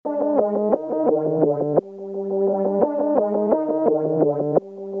Yeah,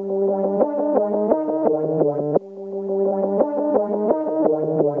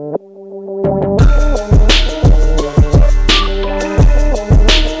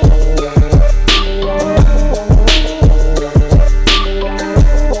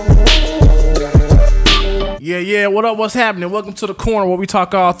 what up? What's happening? Welcome to the corner where we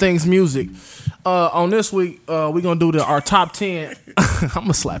talk all things music. On this week, we're gonna do our top 10. I'm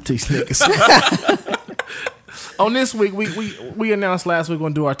gonna slap these niggas. On this week, we announced last week we're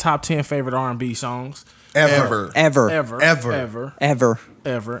gonna do our top 10 favorite R&B songs. Ever. In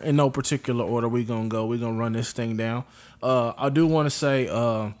no particular order, we're gonna run this thing down. I do want to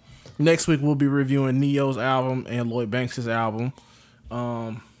say next week we'll be reviewing Neo's album and Lloyd Banks' album.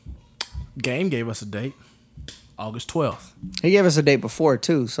 Game gave us a date. August 12th. He gave us a date before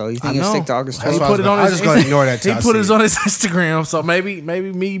too, so you think he'll stick to August 12th? He put it on his. He put it on his Instagram, so maybe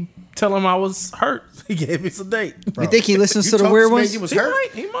me tell him I was hurt. He gave me some date. Bro. You think he listens to the weird ones? He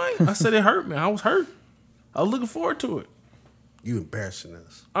might. I said it hurt me. I was hurt. I was looking forward to it. You embarrassing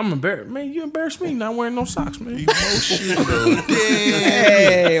us. I'm embarrassed, man. You embarrassed me not wearing no socks, man.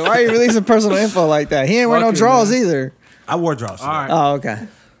 Hey, why are you releasing personal info like that? He ain't wearing no drawers either. I wore drawers. All right. Oh, okay.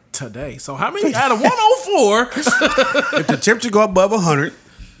 Today. So how many out of 104? If the temperature go above 100,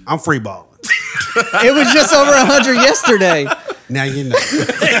 I'm free balling. It was just over 100 yesterday. Now you know.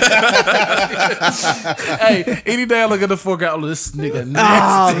 Hey, any day I look at the forecast, this nigga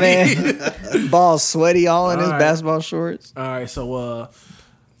nasty. Oh man, balls sweaty all in his basketball shorts. All right, so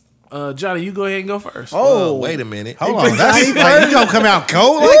Johnny, you go ahead and go first. Oh, wait a minute. Hold on, that's you gonna come out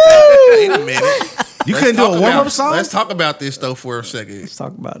cold like that? Wait a minute. You couldn't do a warm-up song? Let's talk about this, though, for a second. Let's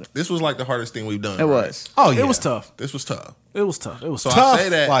talk about it. This was like the hardest thing we've done. It was. Oh, yeah. It was tough. This was tough. It was tough. It was So tough. I say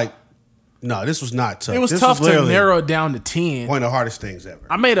that. Like, no, this was not tough. It was this tough was to narrow it down to 10. One of the hardest things ever.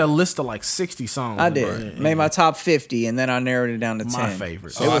 I made a list of like 60 songs. I did. Made my top 50, and then I narrowed it down to 10. My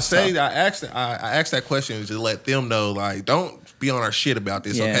favorite. So I asked that question to let them know, like, don't be on our shit about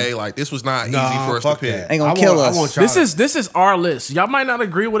this, okay? Like, this was not easy for us to pick. Ain't gonna kill us. This is our list. Y'all might not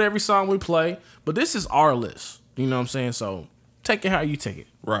agree with every song we play, but this is our list. You know what I'm saying? So take it how you take it.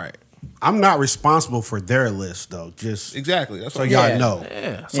 Right. I'm not responsible for their list, though. Just exactly. That's so y'all know.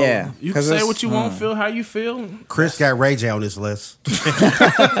 Yeah. So you can say what you want, feel how you feel. Chris got Ray J on his list.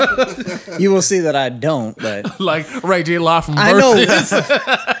 You will see that I don't, but like Ray J live from Versus.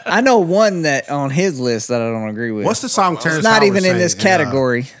 I know one that on his list that I don't agree with. What's the song Terrence It's not Howard even in this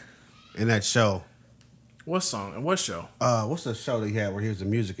category. In that show. What song and what show? What's the show that he had where he was a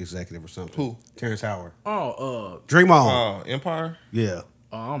music executive or something? Who? Terrence Howard. Dream On. Empire? Yeah.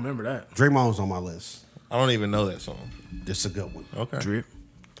 Oh, I don't remember that. Dream On's on my list. I don't even know that song. This is a good one. Okay. Drip.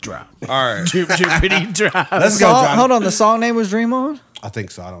 Drop. All right. Drip, drippity, drop. Let's go, Johnny. Hold on, the song name was Dream On? I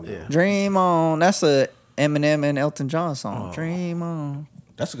think so. I don't know. Yeah. Dream On. That's a Eminem and Elton John song. Dream On.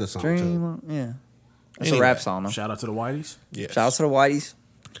 That's a good song, Dream too. On. Yeah. That's Anyway, a rap song, though. Shout out to the Whiteys. Yes. Shout out to the Whiteys.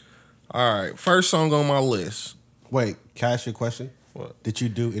 All right. First song on my list. Wait, can I ask you a question? What? Did you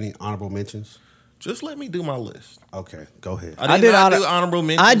do any honorable mentions? Just let me do my list. Okay, go ahead. I did not do honorable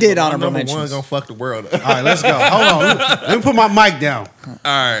mentions. I did but my honorable number mentions. one gonna fuck the world up. All right, let's go. Hold on. Let me put my mic down. All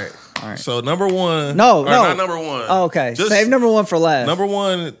right. So number one. No, not number one. Oh, okay. Just Save number one for last. Number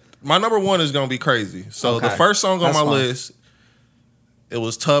one. My number one is gonna be crazy. So Okay. the first song on That's my fine. list, it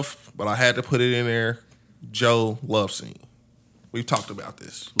was tough, but I had to put it in there. Joe Love Scene. We've talked about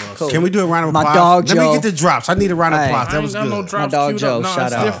this. Cool. Can we do a round of My applause? dog Let Joe. me get the drops. I need a round of Hey. applause. I That ain't was got no good. drops My dog queued Joe, up. No, shout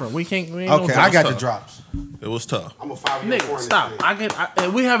it's out. different. We ain't no Okay, I drops. got the drops. It was tough. I'm a 5 Nigga, stop.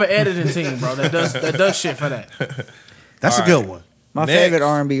 We have an editing team, bro, that does shit for that. That's a good one. My Next. favorite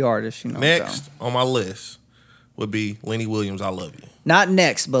R&B artist, you know. Next So. on my list would be Lenny Williams. I love you. Not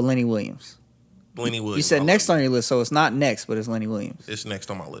next, but Lenny Williams. Lenny Williams. You said I next love on your list, so it's not next, but it's Lenny Williams. you. It's next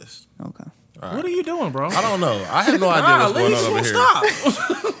on my list. Okay. What are you doing, bro? I don't know. I have no idea what's going on over here. Stop.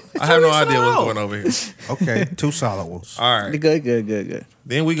 I have no idea what's going on over here. Okay, 2 solid ones. All right. Good.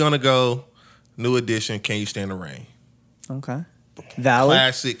 Then we're gonna go New Edition. Can You Stand the Rain? Okay. Valid.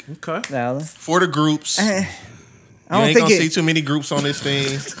 Classic Okay. Valid. for the groups. I You don't ain't think gonna see it, too many groups on this thing.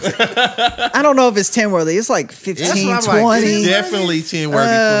 I don't know if it's 10 worthy. It's like 15, That's what I'm like. 20. It's definitely 10 worthy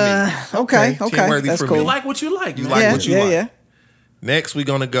for me. Okay. 10 worthy That's for cool. me. You like what you like. You man. like yeah, what you yeah, like. yeah. Next, we're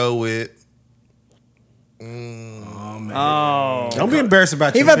gonna go with. Don't be embarrassed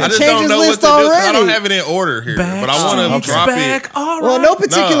about He your about I to list. just change don't his know what list to do 'cause I already. don't have it in order here, but I want to Backstreet's drop back. it. All right. Well, no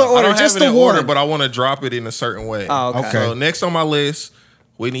particular I order, don't just have it the in order, one. but I want to drop it in a certain way. Oh, okay. So next on my list,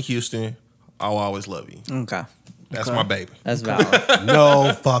 Whitney Houston. I'll always love you. Okay. That's my baby. That's valid.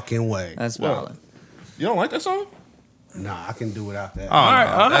 No fucking way. That's What? valid. You don't like that song? Nah, I can do without that.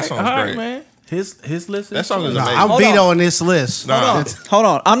 Oh, that song's great. man. His list. That song is Nah, amazing. I'm vetoing this list. Hold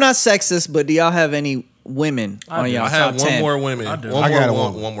on. I'm not sexist, but do y'all have any women on y'all I top have 10? one more women. I got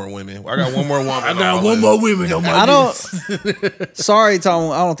One more women. I got one more woman. I got one more women on my I list. don't. Sorry,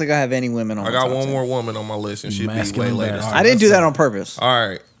 Tom. I don't think I have any women on. I my got top one 10. more woman on my list, and she'd be way Masculine later. badass. I didn't do that on purpose. All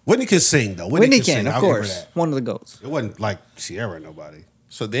right. Whitney can sing though. Whitney can, sing. of I'll give her course, that. one of the goats. It wasn't like Sierra, nobody.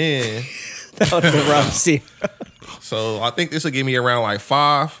 So then, That would have been rough. See, so I think this will give me around like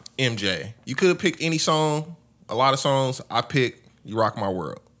 5. MJ. You could pick any song. A lot of songs. I pick "You Rock My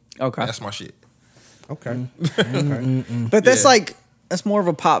World." okay, That's my shit. Okay. but that's Yeah. like that's more of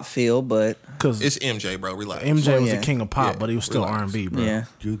a pop feel, but Because It's MJ, bro. Relax. MJ was yeah. the king of pop, Yeah, but he was still relax. R&B, bro. yeah.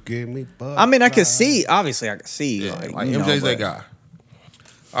 You give me butt. I mean, I could see. Obviously, I could see. Yeah, like, like you know, MJ's but- that guy.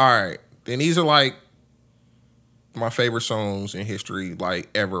 All right. Then these are like my favorite songs in history, like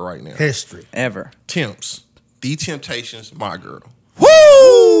ever right now. History. ever. Temps. The Temptations, My Girl.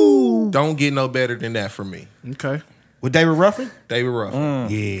 Woo! Don't get no better than that for me. Okay. With David Ruffin? David Ruffin.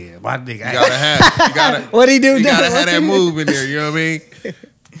 Yeah, my nigga. You gotta have you gotta What'd he do? you gotta What have he that do? move in there, you know what I mean?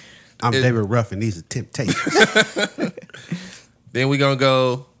 I'm David Ruffin. These are Temptations. Then we gonna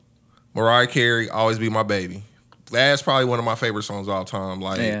go Mariah Carey, Always Be My Baby. That's probably one of my favorite songs of all time,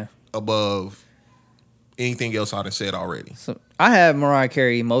 like Yeah. above anything else I done said already. So I have Mariah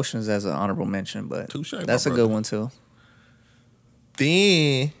Carey "Emotions" as an honorable mention, but Touche, my that's a brother. good one too.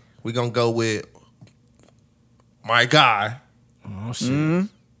 Then we gonna go with my guy, Oh, shit. Mm-hmm.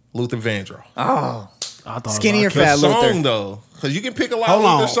 Luther Vandross. Oh, I thought Skinny or about The Fat song Luther. though, because you can pick a lot Hold of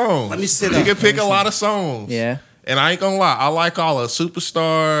on. Luther songs. Let me sit You up. can pick a lot of songs. yeah. And I ain't gonna lie, I like all of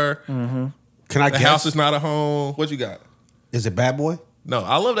Superstar. Can I The guess? House Is Not a Home. What you got? Is it Bad Boy? No,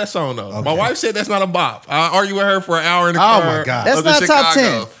 I love that song though. Okay. My wife said that's not a bop. I argue with her for an hour in the Oh, car. my God. That's up in not top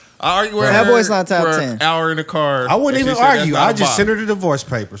Chicago. 10. I argue with That her boy's not top for 10. an hour in the car. I wouldn't and even she said that's argue. not I a just bop. sent her the divorce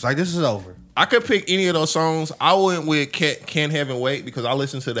papers. Like, this is over. I could pick any of those songs. I went with Can't Heaven Wait because I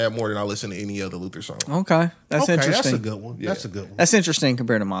listen to that more than I listen to any other Luther song. Okay, that's Okay, interesting. that's a good one. Yeah. That's a good one. That's interesting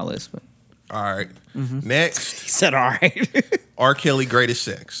compared to my list. But All right. Mm-hmm. Next, he said, "All right." R. Kelly, Greatest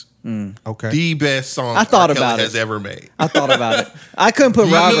Sex. Okay. The best song I thought R. Kelly about it. has ever made. I thought about it. I couldn't put I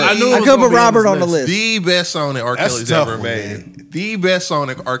knew- Robert. I knew it I was couldn't gonna put be on Robert this on the list. list. The best song that R. That's Kelly's a tough ever one, made. man. The best song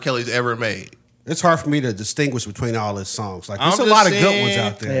that R. Kelly's ever made. It's hard for me to distinguish between all his songs. Like, there's I'm a lot of just good ones saying,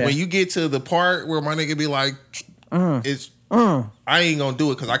 out there. Yeah. When you get to the part where my nigga be like, it's I ain't gonna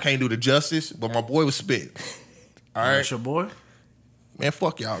do it because I can't do the justice, but my boy was spit. All right, That's your boy? man,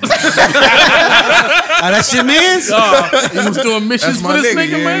 fuck y'all. That's your man's? He was doing missions That's for my this nigga, nigga,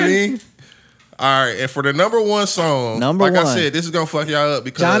 you know what I man. mean? All right, and for the number one song, Number like I one. said, this is gonna fuck y'all up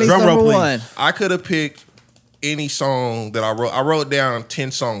because Johnny's Drum roll, number please. one. I could have picked any song that I wrote. I wrote down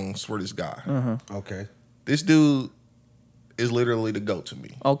 10 songs for this guy. Okay. This dude is literally the GOAT to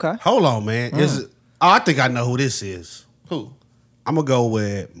me. Okay. Hold on, man. Is it? Oh, I think I know who this is. Who? I'm going to go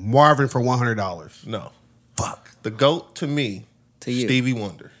with Marvin for $100. No. Fuck. The GOAT to me, To you. Stevie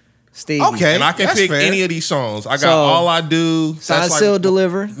Wonder. Steve. Okay. And I can that's pick fair. any of these songs. I got So, All I Do. Sign, that's Seal, like,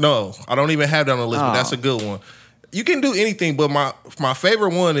 Deliver. No, I don't even have that on the list, but Oh. that's a good one. You can do anything, but my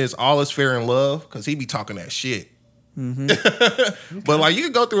favorite one is All Is Fair in Love because he be talking that shit. But like you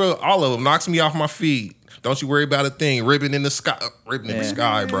can go through all of them. Knocks Me Off My Feet. Don't You Worry About a Thing. Ribbon in the Sky. Ribbon in the Yeah.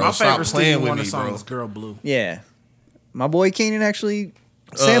 Sky, bro. My Stop favorite Stevie playing with Wonder me, song bro. is Girl Blue. Yeah. My boy Keenan actually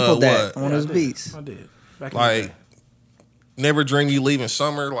sampled that what? on one of his beats. I did. Back in the Like, day. Never Dream You Leaving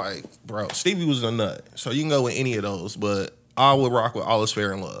Summer. Like, bro, Stevie was a nut. So you can go with any of those, but I would rock with All Is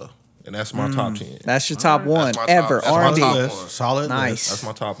Fair in Love. And that's my top 10. That's your top one That's my top- ever. that's my R&B. top List. one. Solid Nice. list. That's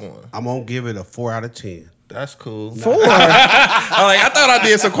my top one. I'm going to give it a 4 out of 10. That's cool. 4. I thought I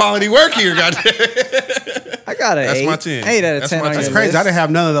did some quality work here, goddamn. I got an That's 8. my 10. 8 out of That's 10 my on 10. your It's crazy. list. I didn't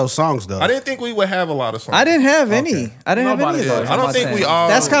have none of those songs, though. I didn't think we would have a lot of songs. I didn't have any. Okay. I didn't Nobody have any of does. those. I on don't my think 10. we all.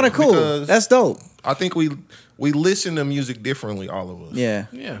 That's kind of cool. because That's dope. I think we listen to music differently, all of us. Yeah.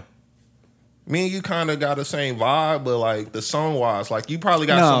 Yeah. Me and you kind of got the same vibe, but like the song wise, like you probably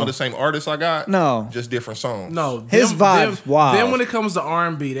got No. some of the same artists I got. No. just different songs. No, His vibe's wild. Then when it comes to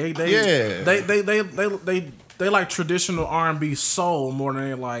R&B, they like traditional R&B soul more than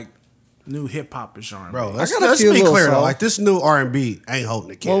they like new hip hop ish R&B. Bro, let's got a few be little clear, though. songs. Like, this new R&B ain't holding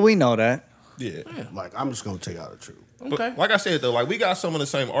the kid. Well, we know that. Yeah. Like, I'm just going to take out the truth. But Okay. like I said though, like we got some of the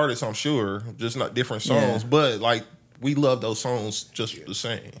same artists, I'm sure, just not different songs. Yeah. But like we love those songs just the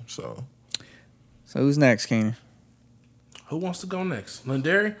same. So So who's next, Keenan? Who wants to go next?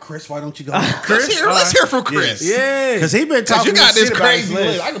 Lindari? Chris, why don't you go? let's hear from Chris. Yeah. Because he been Cause talking you got this shit about his crazy list.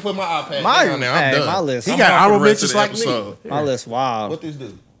 list. I can put my iPad My- down now. I'm hey, done. my list. He I'm got off for the honorable rest of mentions the like me. episode. My list, wild. What this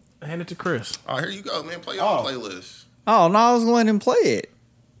do? Hand it to Chris. Oh, here you go, man. Play your Oh. playlist. Oh no, I was going to play it.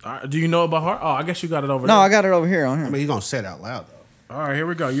 All right, do you know it by heart? Oh, I guess you got it over No, there. I got it over here on I here. mean, you're gonna say it out loud though. All right, here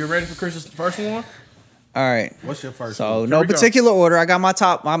we go. You ready for Chris's first one? All right. What's your first? So one? no we go. particular order. I got my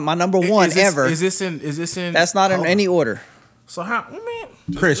top, my number one Is this, ever. Is this in? That's not in any order. So how? Man,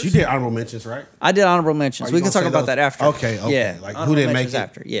 Chris, you did honorable mentions, right? I did honorable mentions. Are We you can gonna talk say about those? that after. Okay, okay. Yeah. Like, who honorable didn't make mentions it?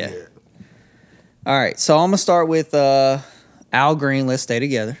 after? Yeah. All right. So I'm gonna start with Al Green. Let's stay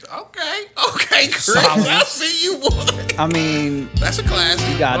together. Okay, Chris. I see you, boy. I mean, That's a classic.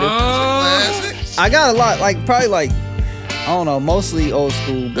 you got it. That's a classic. I got a lot. Probably I don't know, mostly old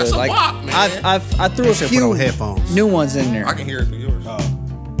school, but That's a like bop, man. I threw a They should put few on headphones. new ones in there. I can hear it through yours. all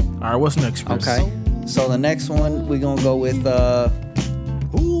right. What's next, Chris? Okay. So the next one we gonna go with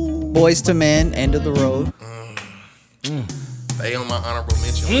Boys to Men, End of the Road. They on my honorable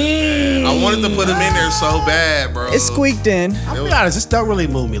mention list, man. I wanted to put them in there so bad, bro. It squeaked in. I'll be honest, this don't really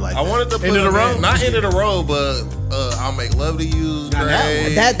move me like I that. wanted to put End of the them road? in, not end of the road, but I'll make love to you. Not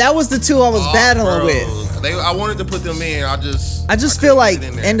that Dre. That was the two I was battling Bro. with. I wanted to put them in. I just I feel like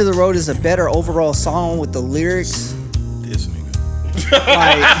End of the Road is a better overall song with the lyrics. this nigga.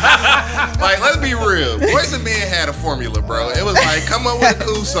 Like, Like, let's be real. Boys and Men had a formula, bro. It was like, come up with a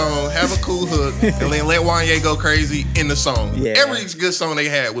cool song, have a cool hook, and then let Wanye go crazy in the song. Yeah. Every good song they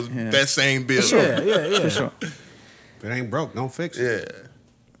had was that same build. Yeah. sure. If it ain't broke, don't fix it.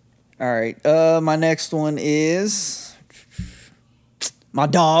 Yeah. All right. My next one is my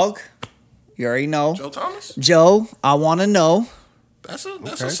dog. You already know. Joe Thomas? Joe, I want to know. That's a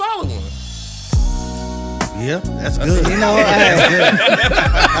Okay. solid one. Yeah, that's good. You know,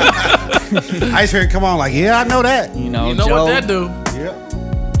 I just heard it come on like, yeah, I know that. you know, You know Joe, what that do?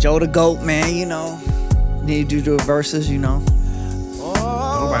 Yeah. Joe the GOAT, man. You know, need to do the verses. You know,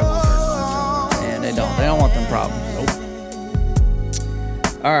 Nobody wants that. and they don't want them problems.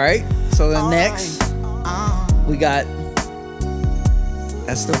 All right. So the next we got.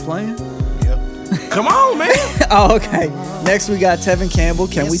 That's still playing. Come on, man. Oh, okay. Next we got Tevin Campbell.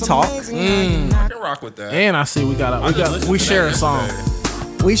 Can we talk? I can rock with that. And I see we share a song.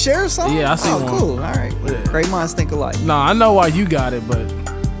 We share a song. Yeah, I see Oh, one. cool. All right. Yeah. Great minds think alike. No, I know why you got it, but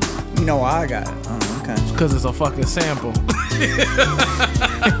You know why I got it. Oh, okay. because it's a fucking sample.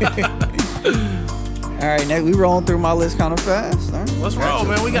 All right. Next we rolling through my list kind of fast. All right. Let's roll,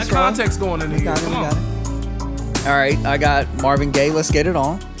 man. We got Let's roll. context going in here. Got it, Come we got on. it. All right. I got Marvin Gaye. Let's get it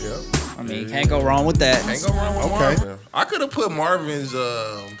on. Yep. I mean, can't go wrong with that. Can't go wrong with Okay. Marvin. I could have put Marvin's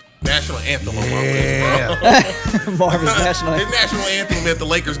national anthem on my list, bro. Marvin's national. His national anthem at the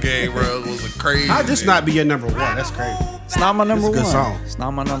Lakers game, bro, was a crazy. How this not be your number one? That's crazy. It's not my number It's a one. good song. It's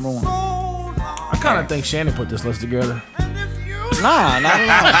not my number one. I kind of think Shannon put this list together. Nah, not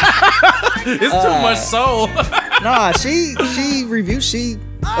at It's too much soul. all. Nah, she reviewed. She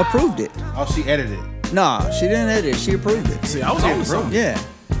approved it. Oh, she edited it. Nah, she didn't edit it. She approved it. See, I was on something. Yeah.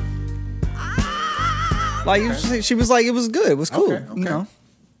 Like she was like, it was good. It was cool. Okay, You okay. know.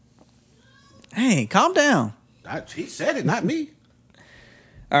 Hey, calm down. He said it, not me.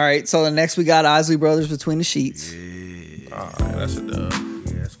 All right. So the next we got Isley Brothers Between the Sheets. All right, that's a dub.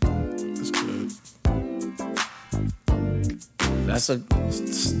 Yeah, that's cool. That's good. That's a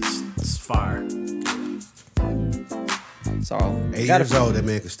It's fire. so 80 got years old, that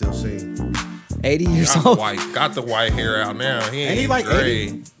man can still sing. 80 years Got the old. got the white hair out now. He ain't Ain't he like gray.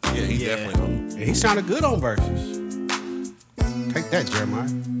 80? Yeah, he definitely. And he sounded good on verses. Take that, Jeremiah.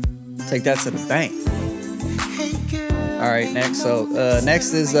 Take that to the bank. All right, next. So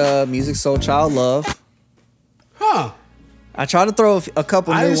next is Music Soul Child Love. Huh. I tried to throw a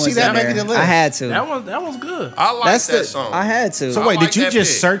couple I new didn't see ones that in making there. the list. I had to. That was good. I like That's that the song. I had to. So I wait, like did you that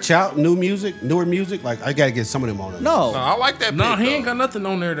just pick. search out newer music? Like, I gotta get some of them on it. No, No, I like that. No, pick, he ain't though. got nothing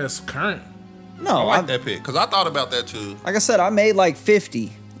on there that's current. no. I like that pick because I thought about that too. Like I said, I made like 50,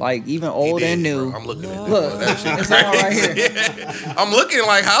 like even He old did, and new. bro. I'm looking at Look, that. Shit it's all right crazy. here. I'm looking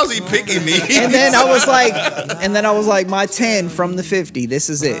like, how's he picking me? And then I was like, my 10 from the 50. This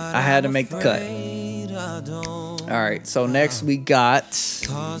is it. I had to make the cut. All right. So next we got.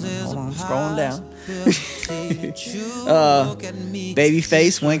 Hold on, I'm scrolling down.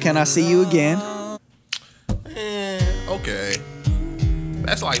 Babyface. When can I see you again? Okay,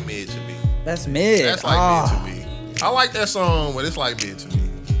 that's like mid to me. That's mid. That's like mid to me. I like that song, but it's like mid to me.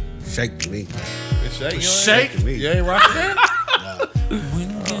 Shake to me. It's shake. You Shake. ain't, you ain't rocking that?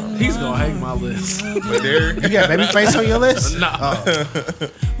 He's gonna hate my list. But there, You got Babyface on your list? No.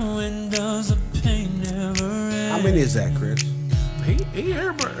 How many is that, Chris? He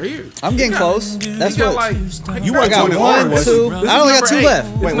here, bro. I'm getting close. That's He got what. like You I weren't got 21, one, was two. it? I only got number 2 eight. left.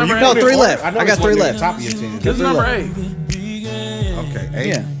 It's Wait, number you no, put 3 in left. order? know I got it's 3 one left. at the top of your 10. This is number 8. Okay, 8.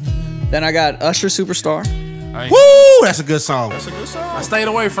 Yeah. Then I got Usher Superstar. Woo, that's a good song. That's a good song. I stayed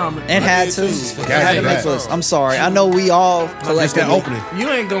away from it. And had to. Had to make list. I'm sorry. I know we all Just that collectively opening. You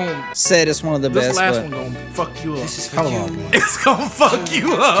ain't gonna. said it's one of the This best, last but one gonna fuck you up. Hold on, man. It's gonna fuck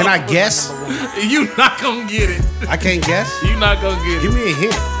you up. Can I guess? You not gonna get it. I can't guess. You not gonna get Give it. me a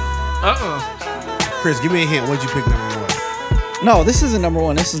hint. Chris, give me a hint. What'd you pick number 1? no, this isn't number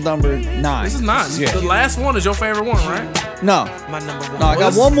 1. This is number 9. This is not. Yeah. The last one is your favorite one, right? No, no, I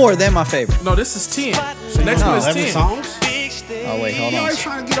got one more than my favorite. No, this is 10. The next one is 11 10. songs? Oh wait, hold on.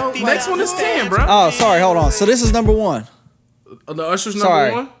 Trying to get over. Next one is 10, bro. Oh, sorry, hold on. So this is number 1. The Usher's number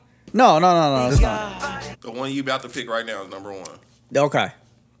Sorry. 1. No, it's not. The one you about to pick right now is number 1. Okay,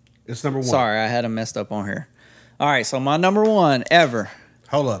 It's number 1. sorry, I had them messed up on here. All right, so my number 1 ever.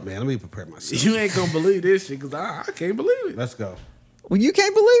 Hold up, man. Let me prepare myself. You ain't gonna believe this shit because I can't believe it. Let's go. Well, you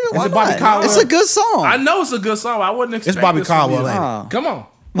can't believe it. Why it Bobby not? Caldwell? It's a good song. I know it's a good song. I wouldn't expect Bobby this from Caldwell, you. ain't it? Oh, Come on.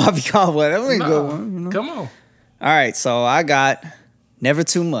 Bobby Caldwell. That was a Nah, good one. You know? Come on. All right, so I got Never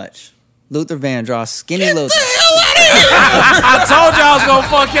Too Much. Luther Vandross, Skinny Luther. I told y'all I was gonna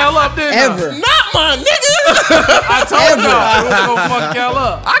fuck y'all up, didn't I? Ever. Not my nigga. I told y'all I was gonna fuck y'all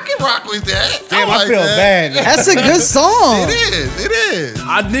up. I can rock with that. Damn, I like feel that. bad. That's a good song. It is.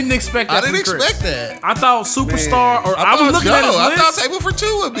 I didn't expect that. I didn't from Chris. expect that. I thought Superstar or I I was thought looking Joe. at his I list. thought Table for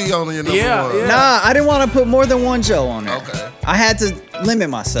Two would be on your number Yeah, 1. yeah. Nah, I didn't want to put more than one Joe on there. Okay. I had to limit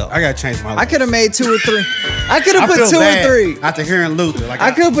myself. I gotta change my list. I could have made 2 or 3. I could I have put feel 2 or bad 3. after hearing Luther. Like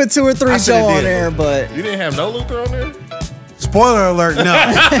I could have put 2 or 3 I shoulda Joe on did, there, though. but You didn't have no Luther on there? Spoiler alert, no.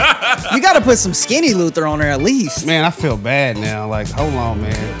 you got to put some Skinny Luther on there at least. Man, I feel bad now. Like, hold on,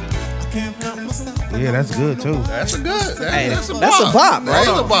 man. Yeah, that's good too. That's a good. Hey, That's a bop. that's a bop, That's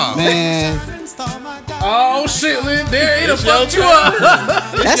right? a bop. Man, Oh shit, Lynn, there it'll It's your fuck you turn.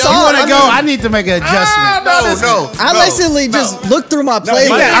 up. That's you all. want to I go? mean, I need to make an adjustment. No. I basically just looked through my he playlist.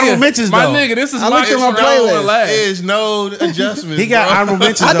 got honorable mentions My though. nigga, this is I my looked through my intro playlist. on last. There's no adjustment. He got honorable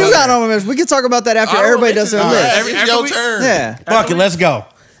mentions. I do though. got honorable mentions. We can talk about that after everybody does their list. Every- It's your we- turn. Yeah. Fuck it, let's go.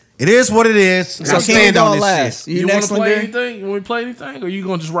 It is what it is. So I King stand on going this last. shit. You You want next to one, play Derek? anything? You want to play anything, or you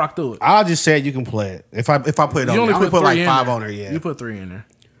gonna just rock through it? I'll just say you can play it. If I put it on, You there. only I only put like three in 5 there. on there. Yeah. You put 3 in there.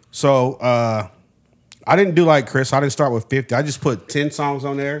 So I didn't do like Chris. I didn't start with 50. I just put 10 songs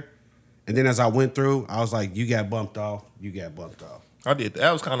on there, and then as I went through, I was like, you got bumped off. You got bumped off. I did.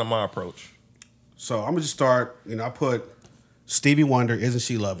 That was kind of my approach. So I'm gonna just start. I put Stevie Wonder. Isn't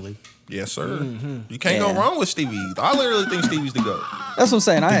she lovely? Yes, sir. You can't go wrong with Stevie. I literally think Stevie's the GOAT. That's what I'm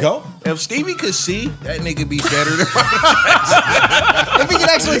saying. I Go. If Stevie could see, that nigga be better than If he could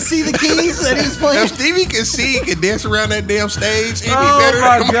actually see the keys that he's playing. If Stevie could see, he could dance around that damn stage, he'd be Oh better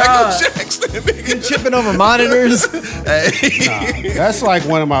my than God. Michael Jackson. Nigga. Chipping over monitors. That's like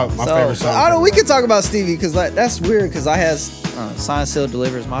one of my favorite songs. I don't know. We could talk about Stevie because that's weird because I has Sign Seal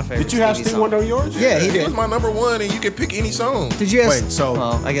Delivers my favorite. Did you have Stevie song. Wonder on yours? Yeah, he He did. was my number 1, and you could pick any song. Did you have? Wait, so-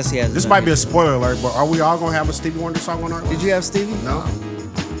 well, I guess he has. This might be a spoiler alert, but are we all gonna have a Stevie Wonder song on our list? Did you have Stevie? No.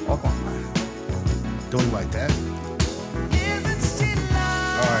 Doing like that.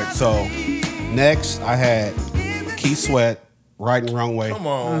 All right. So next, I had Keith Sweat, "Right and Wrong Way." Come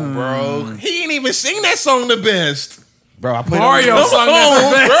on, bro. He ain't even sing that song the best. Bro, I put Mario it on sung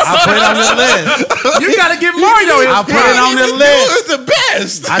that the I put it on the list. best. You gotta give Mario his I put it on the It list. was the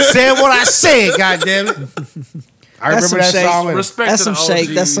best. I said what I said. Goddamn it! I That's remember some that shake. song. Respect That's to some the shake.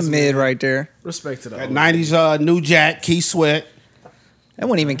 That's OGs, some mid man. right there. Respect to the That OGs. 90s New Jack, Keith Sweat. That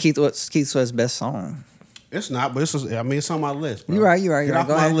wasn't even Keith Sweat's best song. It's not, but it's on my list. Bro. You're right. Get off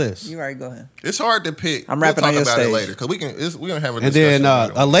Go my ahead. list. You're right. Go ahead. It's hard to pick. I'm rapping we'll on your talk about stage. it later because we're gonna have a And discussion. then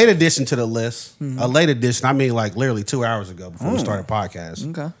about a it. late addition to the list. A late addition, I mean like literally 2 hours ago before we started podcast.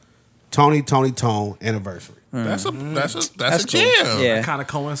 Okay. Tony Tone Anniversary. That's a That's a cool. jam. Yeah. Kind of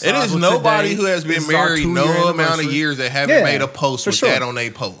coincides. It is with nobody today. who has been This is our married 2-year no amount of anniversary. years that haven't Yeah, made a post for with sure. that on their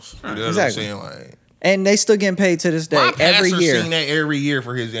post. You know Exactly. what I'm saying? Like, And they still getting paid to this day my every pastor year. sing that every year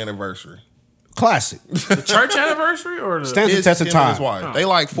for his anniversary. Classic. The church anniversary or the? Stands the His, test of him and his time. wife. They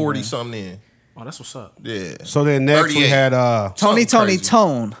like 40 something in. Oh, that's what's up. Yeah. So then next we 38. had Tony Crazy.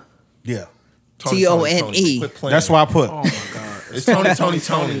 Tone. yeah. T-O-N-E. Quit playing. That's why I put. Oh my god. It's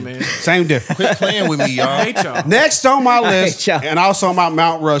Tony. man. Same difference. Quit playing with me, I y'all. hate y'all. Next on my hate list, y'all. and also on my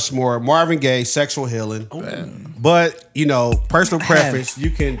Mount Rushmore, Marvin Gaye, Sexual Healing. But, personal preference, you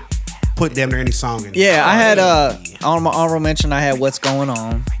can put damn near any song in it. Yeah, I had on my honorable mention. I had What's Going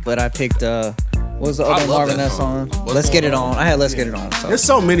On, but I picked what was the other love Marvin that that song? song. Let's Get It On. I had Let's Get It On. So. There's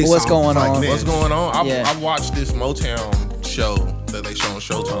so many What's songs. going Like, on? man. What's going on? Yeah. I watched this Motown show that they show on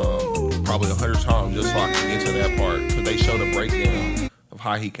Showtime probably 100 times just so I can get to that part because they showed a breakdown of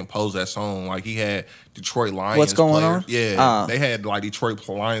how he composed that song. Like he had Detroit Lions. What's going players. on? Yeah, they had like Detroit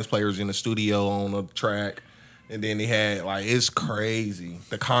Lions players in the studio on the track. And then he had like it's crazy.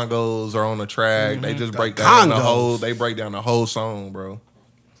 The Congos are on the track. They just break down the whole. They break down the whole song, bro.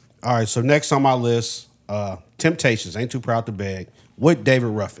 All right, so next on my list, Temptations. Ain't Too Proud to Beg. With David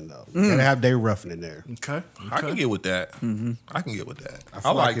Ruffin though. Gotta have David Ruffin in there. Okay. I can get with that. I can get with that. I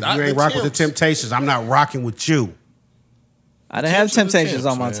feel like if you ain't rocking with the Temptations, I'm not rocking with you. I didn't have Temps are the Temptations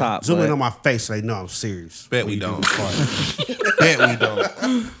on my temps, top. Zoom in but- on my face so they know I'm serious. Bet When we you do don't. this part. Bet we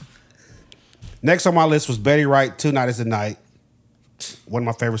don't. Next on my list was Betty Wright, Tonight is the Night. One of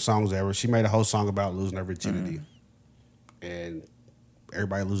my favorite songs ever. She made a whole song about losing her virginity. And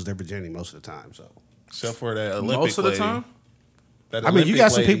everybody loses their virginity most of the time. So Except for that Olympic Most of the lady. time. That I mean, you Olympic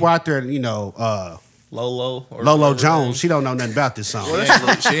got some lady, people out there, you know, Lolo or Lolo whatever Jones. her She don't know nothing about this song. name.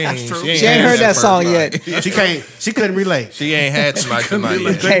 She ain't She ain't heard that first song night. yet. She couldn't relate. She ain't had tonight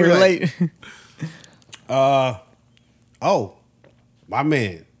yet. Can't relate. Oh, my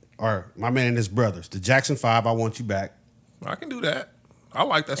man and his brothers, the Jackson 5, I Want You Back. I can do that. I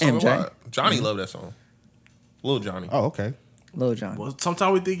like that song MJ. a lot. Johnny loved that song. Lil Johnny. Oh, okay. Lil Jon. Well,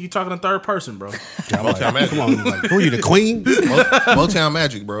 sometimes we think you're talking in third person, bro. Yeah, I'm like, Motown Magic. come on, like, who are you, the queen? Motown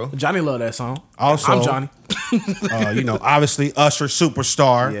Magic, bro. Johnny love that song. Also, I'm Johnny. You know, obviously Usher,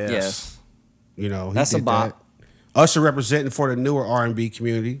 Superstar. Yes. Yes. You know, he That's a did bop. that. Usher representing for the newer R&B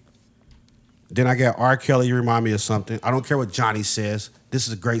community. Then I got R. Kelly, You Remind Me of Something. I don't care what Johnny says. This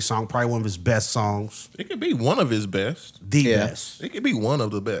is a great song, probably one of his best songs. It could be one of his best. The Yeah. best. It could be one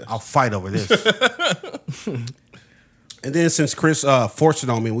of the best. I'll fight over this. And then since Chris forced it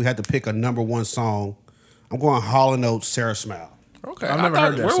on me, we had to pick a number one song. I'm going Hall & Oates, Sarah Smile. Okay. I've never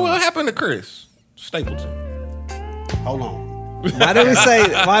heard that What song. happened to Chris Stapleton? Hold on.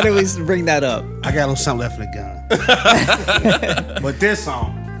 Why do we bring that up? I got a little something left in the gun. But this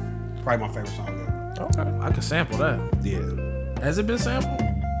song, probably my favorite song ever. Okay. I can sample that. Yeah. Has it been sampled?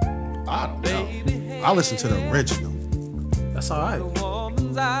 I don't know. I listen to the original. That's all right.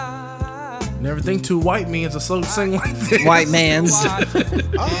 Never think two white men to sing like this. White man's.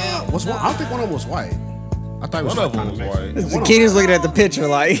 Was one? I don't think one of them was white. I thought it was One of them kinda was mixed. white. One of them- Kenny's looking at the picture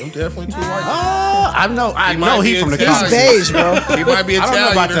like Definitely too white. I know might he be from the Italian. he's Caucasus. beige, bro. He might be I don't Italian.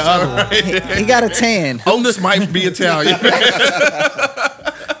 know about the other one. He got a tan. Otis might be Italian.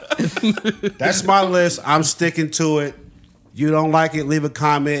 That's my list. I'm sticking to it. You don't like it, leave a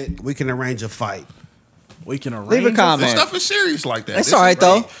comment. We can arrange a fight. We can arrange Leave a it. comment. This stuff is serious like that. It's This all is right,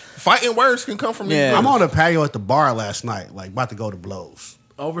 though. Fighting words can come from these Yeah. words. I'm on the patio at the bar last night, like about to go to blows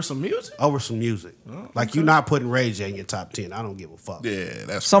over some music. over some music. Like you're not putting Ray J in your top 10. I don't give a fuck. Yeah,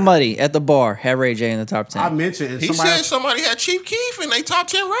 that's Somebody at the bar had Ray J in the top 10. I mentioned and He somebody said somebody had Chief Keef in they top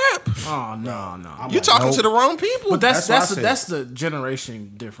 10 rap. Oh no. You talking to the wrong people. But that's That's what I that's said. the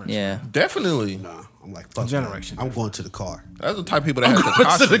generation difference. yeah. Definitely. Nah, I'm like fuck Generation. that. I'm going to the car. That's the type of people that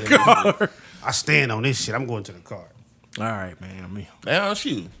have To the concoction. car. I stand on this shit. I'm going to the car. All right, man. Me. That's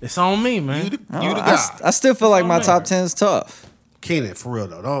you. It's on me, man. You the I, guy. I still feel like my man. top 10 is tough. Keenan, for real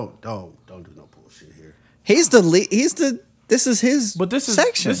though, don't do no bullshit here. He's the lead. This is his But this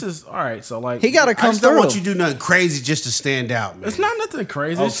section. is all right. So like, He got to I come just don't through. want you to do nothing crazy just to stand out, man. It's not nothing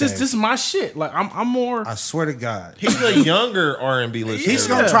crazy. It's Okay. just this is my shit. Like I'm more. I swear to God. He's a younger R&B listener. He's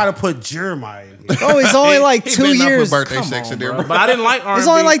gonna try to put Jeremiah in here. Oh, he's only like He 2 been up for years. birthday Come sex on, and bro. everything. But I didn't like R&B. He's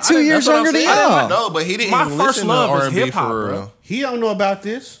only like I 2 didn't- years that's what I'm younger than saying. y'all. No, but he didn't My even first listen to love is R&B hip-hop, for bro. real. He don't know about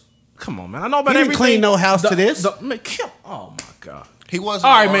this. Come on, man. I know about He didn't everything. clean no house to this. Man, oh my god. He wasn't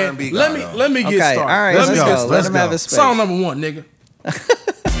All right, an man. R&B guy, Let me though. let me get Okay, started. all right, Let let's me go. get Let started. him have his space. Song number 1, nigga.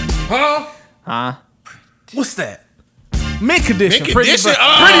 Huh? Huh? What's that? Mint condition. Mint Pretty, Condition?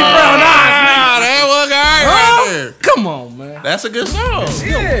 pretty brown eyes. That was guy Huh? right there. Come on, man. That's a good song.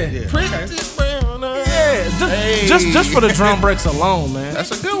 Yeah. Pretty brown eyes. Yeah. Just for the drum breaks alone, man.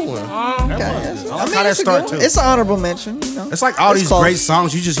 That's a good one. Okay. That's- I mean, how that it's a start, good one. too. It's an honorable mention, you know. It's like all It's these close. great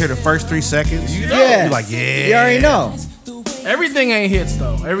songs. You just hear the first 3 seconds. Yeah. You're like, yeah. You already know. Everything ain't hits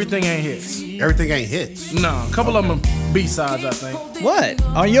though. Everything ain't hits. Everything ain't hits. No, a couple of them are B-sides, I think. What?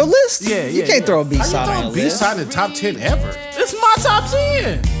 On your list? Yeah, You yeah, can't yeah. throw a B-side on your B list. side in the top 10 ever. It's my top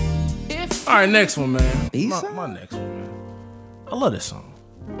 10. All right, next one, man. B-side? My next one, man. I love this song.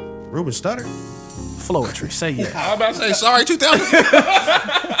 Ruben Stutter. Floetry, say yes. I was about to say, sorry,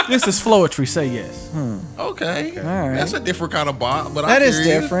 2000. This is Floetry, say yes. Okay. All right. That's a different kind of bop, but That I is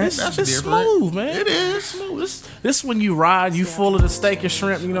hear you. different. That's It's different. smooth, man. It is. Smooth. This when you ride, you full of the steak and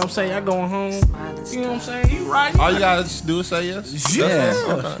shrimp, you know what I'm saying? Y'all going home. You know what I'm saying? You ride. All you gotta do is say yes. Yeah.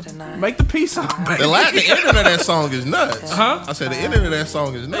 Okay. Make the peace out, baby. The ending of that song is nuts. Huh? I said the ending of that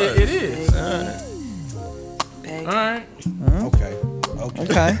song is nuts. It is. All right. Okay.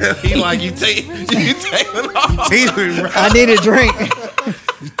 Okay. He like you taking off. Teetering, bro. I need a drink.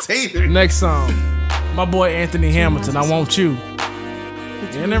 Teetering. Next song. My boy Anthony Hamilton, I Want You.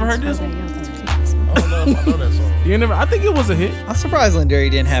 You never heard this one? I don't know if I know that song. You never? I think it was a hit. I'm surprised Lindari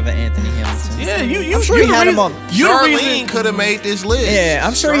didn't have an Anthony Hamilton. Yeah, you. I'm sure you he the had him reason- on. You the Charlene reason. could have made this list. Yeah,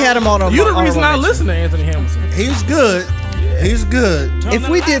 I'm sure he had him on. You the reason I honorable listen to Anthony Hamilton. He's good. He's good. mention. If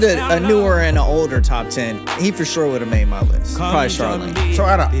we did a newer and an older top 10, he for sure would have made my list. Probably Charlene. So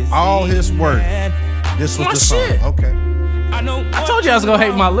out of all his work, this was My the song. shit. Okay. I told you I was gonna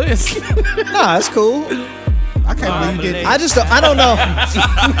hate my list. Nah, that's cool. I can't believe you did. I don't know.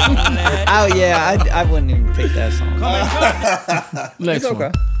 Oh yeah, I wouldn't even pick that song. Next It's okay.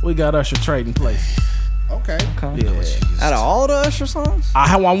 one, we got Usher Trading Places. Okay. Out of all the Usher songs,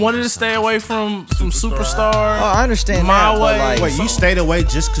 I wanted to stay away from Superstar. I understand My that. Way. But, like, Wait, you stayed away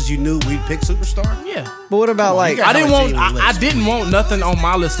just because you knew we'd pick Superstar? Yeah, but what about like? got- I didn't have a want. genuine I list. didn't want nothing on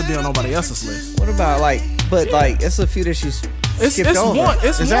my list to be on nobody else's list. What about like? But like, it's a few that she's It's skipped over. one.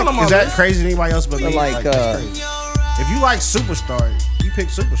 It's Is one that, on my is that list. crazy to anybody else but me? Like, that's crazy. If you like Superstar, you pick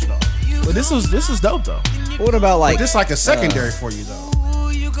Superstar. But this is dope though. What about like? This like a secondary for you though.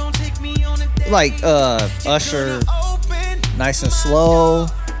 Like Usher, Nice and Slow,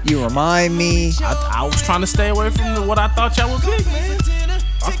 You Remind Me. I was trying to stay away from what I thought y'all would pick, man.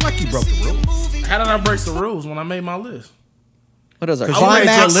 I feel like you broke the rules. How did I break the rules when I made my list? What is it? Because you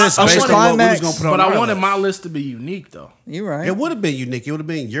made your list Usher based on what we was Climax. going to put on But I our wanted list. my list to be unique though. You right. It would have been unique. It would have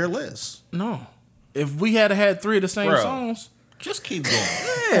been your list. No, if we had 3 of the same Bro. songs, Just keep going.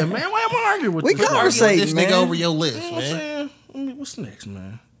 yeah, man. Why am I arguing with We this? conversate, This man. nigga over your list, You know what I'm man. saying? I mean, what's next,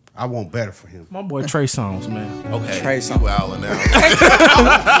 man? I want better for him. My boy Trey Songz, man. Okay, Trey you Songz. wildin' now.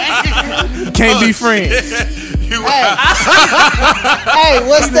 Can't be friends. You Hey,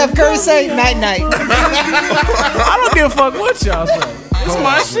 what's Steph Curry say? Night night. I don't give a fuck what y'all say. It's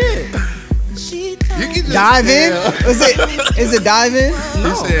my shit. You can just Dive in? tell. Is it Dive in?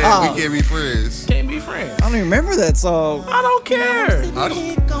 He said Oh. we can't be friends. Can't be friends. I don't even remember that song. I don't care. I don't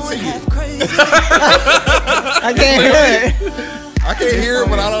see it. I can't hear it. I can't hear it,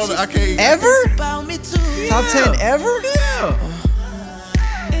 but I can't. Ever? Top 10 ever? Yeah.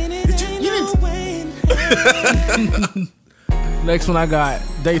 Next one I got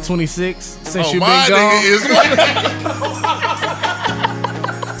Day 26. Since Oh, you my been gone. nigga is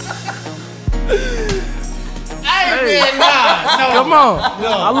Come on.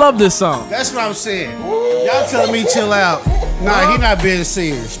 I love this song. That's what I'm saying. Y'all telling me chill out. Nah, he not being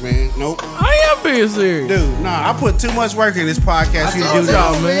serious, man. Nope. I am being serious. Dude, nah, I put too much work in this podcast. You told do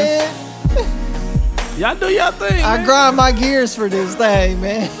y'all, that. man. Y'all do y'all thing. I man. grind my gears for this thing,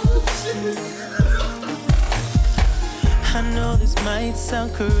 man. I know this might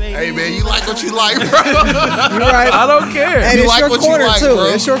sound crazy. Hey man, you like what you like, bro. You're right. I don't care. And You it's like your what you corner like, too. bro.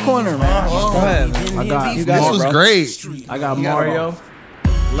 It's your corner, man. Go ahead, man. I got You got This it, was bro. great. I got Mario.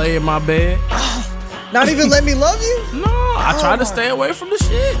 Lay in my bed. Not even Let Me Love You? No, I tried to stay away from the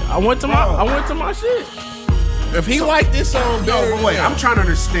shit. I went to my shit. If he liked this song better, But wait, I'm trying to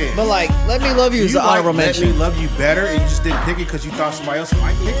understand. But like, Let Me Love You Do is you an like honorable Let Me mention. Love You better and you just didn't pick it because you thought somebody else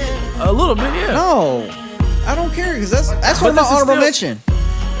might pick it? A little bit, yeah. No, I don't care because that's But one of my this is honorable still- mention.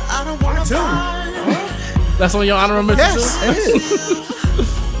 That's on your honorable mention Yes. too? It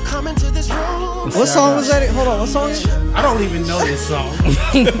is. Coming to this room. What song was that? Hold on, what song? Is it? I don't even know this song.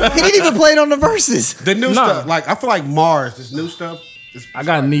 He didn't even play it on the verses. The new stuff, like I feel like Mars, this new stuff. I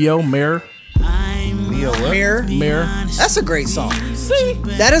got Neo, Mirror. Mirror. Mirror. That's a great song. See?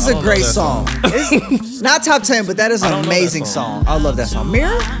 That is a great song. It's not top 10, but that is an amazing song. I love that song.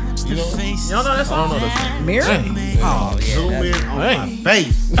 Mirror? Y'all know that song? I don't know that. Mirror? Hey. Oh, Zoom yeah. in on Hey. my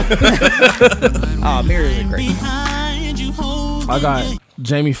face. Oh, Mirror is a great song. I got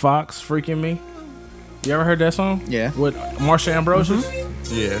Jamie Foxx, Freaking Me. You ever heard that song? Yeah. With Marsha Ambrosius?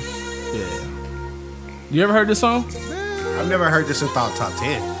 yeah. You ever heard this song? I've never heard this in top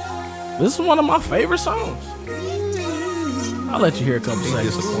 10. This is one of my favorite songs. I'll let you hear a couple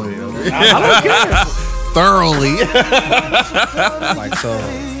seconds. Disappointed over it. I don't care. Thoroughly. Like, so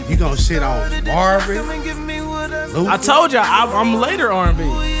you gonna shit on Barbie? I told you I'm later R&B.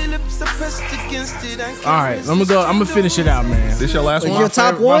 All right, I'm gonna finish it out, man. This your last Like one? your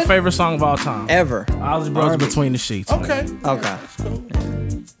top My one? favorite song of all time. Ever. Ozzy Bros R&B. Between the Sheets. Okay. Okay.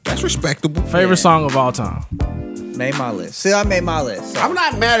 That's respectable. Favorite song of all time. Made my list. See, I made my list. So, I'm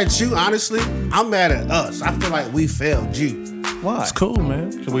not mad at you, honestly. I'm mad at us. I feel like we failed you. why? It's cool,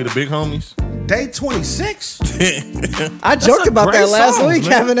 man. Can we the big homies? Day 26? I joked about great that last song, week,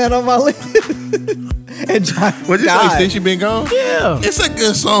 man. having that on my list. And John What'd you died. say? Since you been gone? Yeah. It's a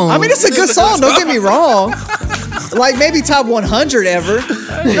good song. I mean, it's a good song. Don't get me wrong. Like maybe top 100 ever.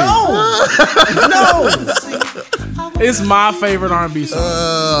 No! No! It's my favorite R&B song.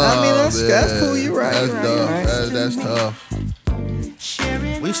 I mean, that's cool. You're right. That's you're tough. right. That's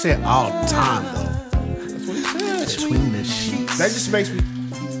tough. We said all the time though. Between the sheets. That just makes me.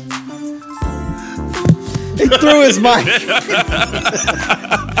 He threw his mic.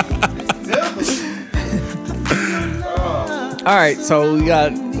 All right, so we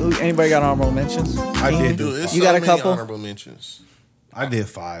got. Anybody got honorable mentions? I did do Dude, it's You so got a many couple? honorable mentions. I did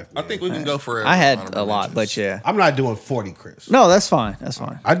 5. I think we can go for. I had honorable a lot, mentions. but yeah. I'm not doing 40, Chris. No, that's fine. That's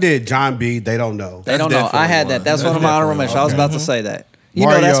fine. I did John B. They don't know. They don't know. I definitely had that. one. That's That's one of my honorable definitely mentions. I was one. about to say that. You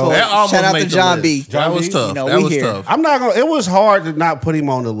know, that's Mario. what. That almost Shout out made to the John list. B. That was B? tough. You know, that we was here. tough. I'm not gonna. It was hard to not put him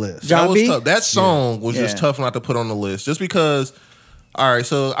on the list. John That was B? tough. That song was just Yeah. tough not to put on the list, just because. All right,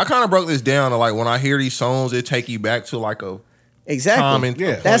 so I kind of broke this down to like when I hear these songs, it take you back to like a Exactly. time and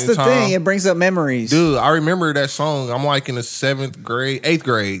Yeah. That's the point in time. thing. It brings up memories. Dude, I remember that song. I'm like in the 8th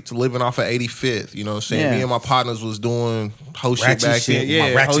grade, living off of 85th. You know what I'm saying? Yeah. Me and my partners was doing whole shit Ratchet back shit then. with my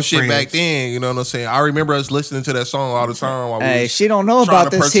Yeah, ratchet whole shit back friends. then. You know what I'm saying? I remember us listening to that song all the time. While we Hey, was she don't know trying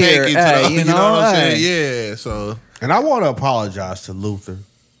about to this partake here. into Hey, the- you know, what I'm hey. saying? Yeah, so And I want to apologize to Luther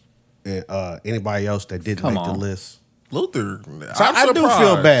and anybody else that didn't Come make the on. list. Luther. So I'm I do surprised.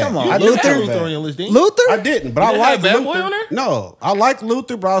 feel bad. Come on, I do Luther. feel Luther bad. on your list, didn't you? Luther? I didn't, but I didn't like have Bad Luther. Boy on there? No, I like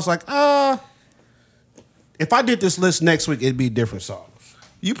Luther, but I was like, if I did this list next week, it'd be different songs.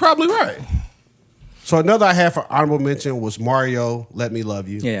 You probably right. So another I had for honorable mention was Mario, "Let Me Love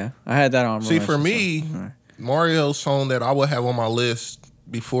You." Yeah, I had that on. See, for me, Mario's song that I would have on my list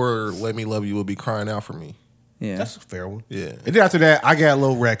before "Let Me Love You" would be "Crying Out for Me." Yeah. That's a fair one. Yeah. And then after that, I got a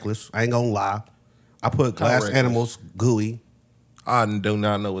little reckless. I ain't gonna lie. I put Glass reckless? Animals, "Gooey." I do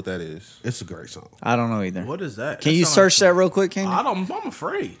not know what that is. It's a great song. I don't know either. What is that? Can you search that real quick, King? I'm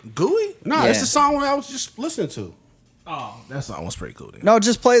afraid. Gooey? No, Yeah. it's the song I was just listening to. Oh, that song was pretty cool. Then. No,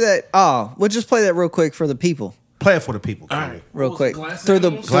 just play that. Oh, we'll just play that real quick for the people. Play it for the people. All Kenny. right. Real What was quick. it, Glass Through the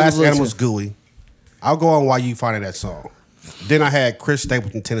Animals? Glass through the Animals, Bluetooth. "Gooey." I'll go on why you finding that song. Then I had Chris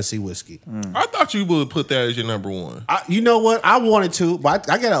Stapleton, "Tennessee Whiskey." I thought you would put that as your number one. You know what? I wanted to, but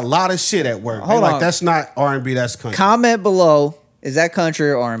I get a lot of shit at work. Hold They like, on. that's not R&B, that's country. Comment below. Is that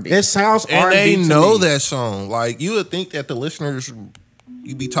country or R&B? It sounds And R&B they to know me. that song. Like you would think that the listeners,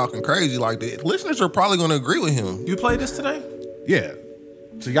 you be talking crazy. Like the listeners are probably going to agree with him. You played this today? Yeah.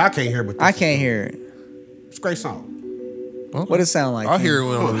 So y'all can't hear, but this I is- can't hear it. It's a great song. What it sound like? I'll King? hear it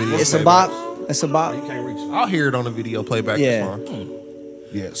on the video. It's a playback. bop. It's a bop. You can't reach it. I'll hear it on the video playback. Yeah. That's fine.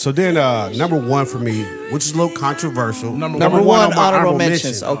 Yeah. So then number one for me, which is a little controversial. Number Number one one, on my honorable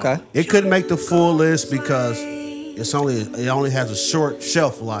mentions. Okay. It couldn't make the full list because it only has a short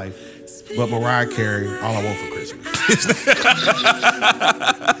shelf life. But Mariah Carey, "All I Want for Christmas."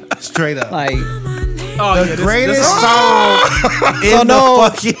 Straight up. Like, Oh, the greatest song in So the no-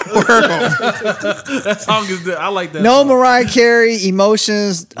 fucking world. That song is good. I like that. no song. Mariah Carey,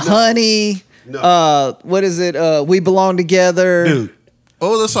 Emotions, Honey. No. What is it? We Belong Together. Dude,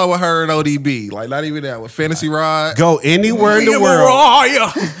 What was the song with her and ODB? Like not even that. With Fantasy Ride. go anywhere in the world.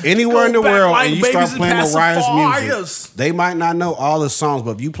 Anywhere in the Go back world, like and you start babies and playing Mariah's pacifiers. music, they might not know all the songs,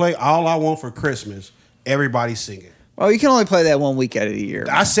 but if you play "All I Want for Christmas," everybody's singing. Oh, you can only play that 1 week out of the year.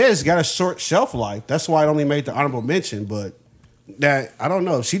 I said it's got a short shelf life. That's why it only made the honorable mention. But that I don't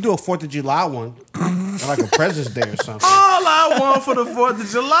know if she do a 4th of July one, or like a President's Day or something. All I want for the 4th of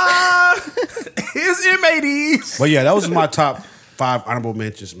July is MADs. But yeah, that was my top 5 honorable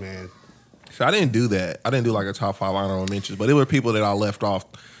mentions, man. So I didn't do that. I didn't do like a top 5 honorable mentions, but it were people that I left off.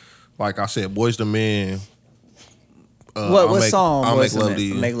 Like I said, Boys to Men. what song? I'll was Make Love it? to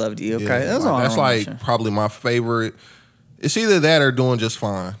You. Make Love to You. Okay, Yeah, that's like, all. that's like probably my favorite. It's either that or Doing Just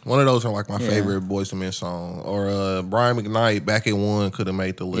Fine. One of those are like my Yeah. favorite Boys to Men song. Or Brian McKnight, Back at One, could have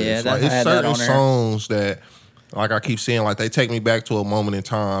made the list. Yeah, that like, it's had that certain on there. songs that, like I keep saying, like they take me back to a moment in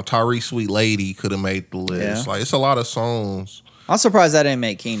time. Tyrese Sweet Lady could have made the list. Yeah. Like it's a lot of songs. I'm surprised I didn't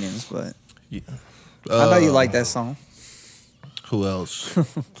make Keenan's, but I know you like that song. Who else?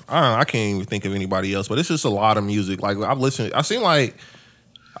 I can't even think of anybody else. But it's just a lot of music. Like I've listened. I seem like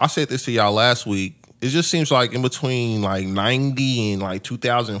I said this to y'all last week. It just seems like in between like 90 and like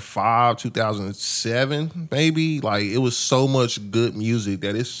 2005, 2007, maybe. Like it was so much good music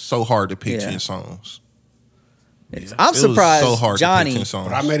that it's so hard to pick Yeah. 10 songs. I'm It was surprised so hard to Johnny. pick 10 songs.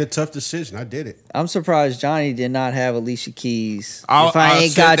 But I made a tough decision. I did it. I'm surprised Johnny did not have Alicia Keys. I If I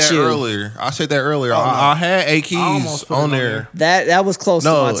ain't said got that you, earlier. I said that earlier. no. I had A I almost Keys put it on on there. that was close to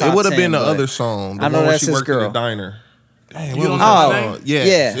No, my top it would have 10, been the but other song. The I know one where that's she his worked in girl. the diner. Dang, You what don't was know that her Oh, song? Yes,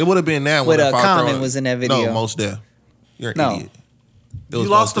 yeah. it would have been that With, one. if I Common throw it. was in that video. No, Most Def. You're an No. idiot. It was You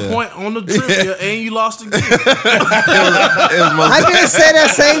lost Mos the Def. point on the trivia, and you lost again. It was Mos I Def. didn't say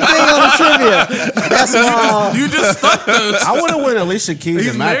that same thing on the trivia. That's why. You just stuck the. I would have went Alicia Keys He's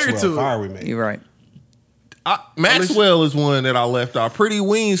and married Maxwell to it. Fire remake. You're right. Maxwell is one that I left off. Pretty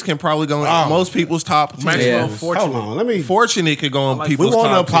Wings can probably go in most people's top 10. Maxwell Yeah. Fortunate. Hold on, let me. Fortunate could go in like people's We want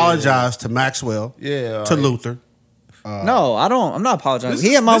to top 10. apologize to Maxwell. Yeah, To all right. Luther. No, I don't. I'm not apologizing. This He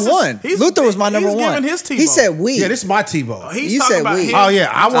is- had my this is- one. he's- Luther was my number he's one. giving his He T-Bone. said we. Yeah, this is my T-Bone. He's You talking said about we. him. Oh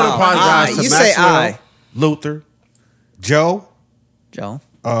yeah, I want to apologize I. to You say Maxwell, I. Luther, Joe, Joe.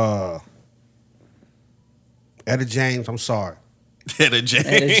 Etta James. I'm sorry. Etta Etta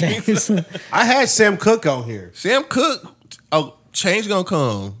James. James. I had Sam Cooke on here. Sam Cooke. Oh, change gonna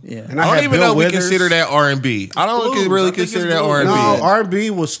come. Yeah. And I I don't had even Bill know we Withers. consider that R&B. I don't blues. really I think consider it's that blues. R&B. No, R&B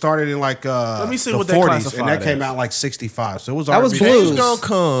was started in like me see the what they 40s, classify and that it came as. out like 65. So it was That was R&B. blues. Change Gonna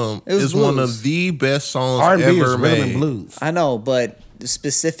Come It was is one blues. of the best songs R&B ever is rhythm made. and blues. I know, but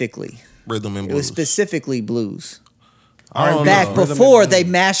specifically, Rhythm and it was blues. specifically blues. I don't Back know. before they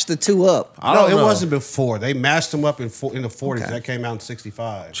mashed the two up. I No, don't it know. wasn't before. They mashed them up in the 40s. Okay. That came out in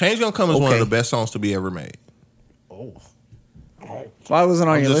 65. Change Gonna Come is one of Okay. the best songs to be ever made. Oh. Why wasn't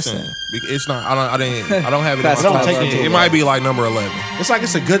on I'm your just list? saying. It's not. I don't have it. That's on my not top right. 10. It might be like number 11. It's like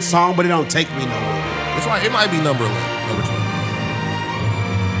it's a good song, but it don't take me nowhere. It's like it might be number 11, number 12.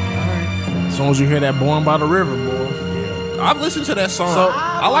 As soon as you hear that "Born by the River," boy. I've listened to that song. So-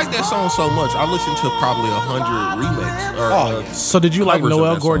 I like that song so much. I've listened to probably 100 remakes. Or, So did you like covers of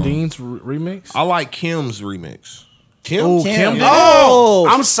Noel that song. Gourdin's remix? I like Kim's remix. Kim? Oh, Kim did it? Oh,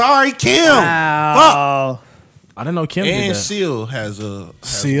 I'm sorry, Kim. Fuck. Oh, I didn't know Kim did And that. Seal has a.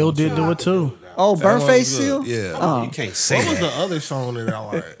 Seal one did too. do it too. oh, That Burnt one Face was Seal. good. Yeah. Oh. You can't say What was that. the other song that I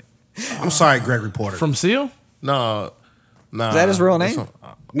like? I'm sorry, Gregory Porter. From Seal? Nah. Is that his real This name?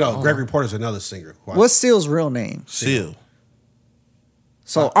 one- No, Gregory Porter's another singer. Why? What's Seal's real name? Seal.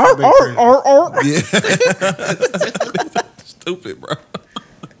 So, I've been crazy. Stupid, bro.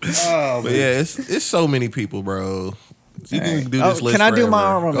 But yeah, it's so many people, bro. You can do this Oh, list can I do my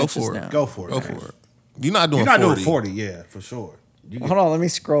forever. honorable Go mentions for it. now? Go for it. Go man. for it. You're not doing You're not 40. doing 40, yeah, for sure. You Hold on, let me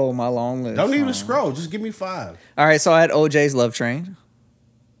scroll my long list. don't even scroll. Just give me 5. All right, so I had OJ's Love Train.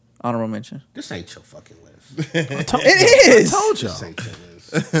 Honorable mention. This ain't your fucking list. It is. Told This y'all. ain't your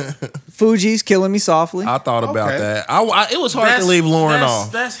list. Fuji's Killing Me Softly. I thought about Okay. that. It was hard to leave Lauren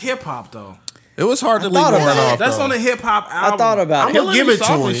off. That's hip hop though. It was hard to leave thought Lauren about off. it. That's though. on the hip hop album. I thought about I'm it. gonna give it to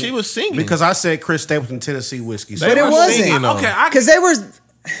Softly, her. she was singing. because I said Chris Stapleton, Tennessee Whiskey. They But it were wasn't. singing, though. Okay, Because they were.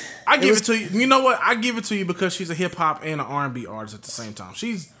 I give it to you. You know what? I give it to you because she's a hip hop and an R&B artist at the same time.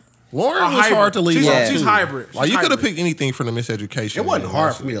 She's Lauren a was hybrid. hard to leave She's, off. Yeah. she's too. hybrid. Like She's you could have hybrid. picked anything from the Miseducation. It wasn't man.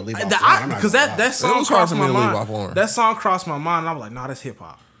 hard for me to leave off. Because that song was hard crossed for my me to leave mind. off Lauren. That song crossed my mind. And I was like, nah, that's hip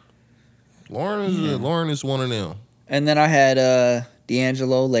hop. Lauren is one of them. And then I had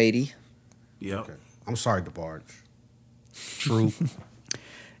D'Angelo Lady. Yep. I'm sorry, DeBarge. True.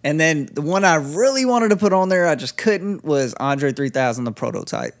 And then the one I really wanted to put on there, I just couldn't, was Andre 3000, The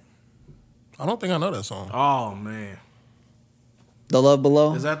Prototype. I don't think I know that song. Oh man, The Love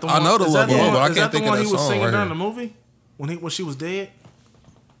Below. is that the I one? know the is Love that Below, one- but I is can't that think the of one that he was song singing right during here. the movie when she was dead.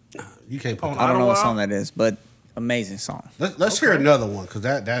 You can't put Oh, that. I don't know what Idlewild? song that is, but amazing song. Let's hear another one because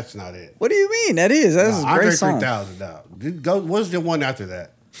that's not it. What do you mean? That is. That is a Andre great song. 3000 now. Go. What's the one after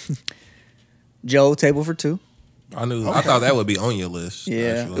that? Joe, Table for Two. I knew. I thought that would be on your list.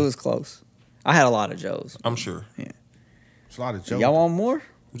 Yeah, actually. it was close. I had a lot of Joes. I'm sure. It's a lot of jokes. Y'all want more?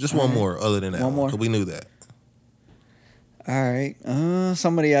 Just one more other than that. One more? 'cause we knew that. All right.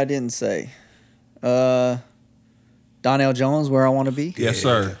 Somebody I didn't say. Donnell Jones, Where I Want to Be. Yes,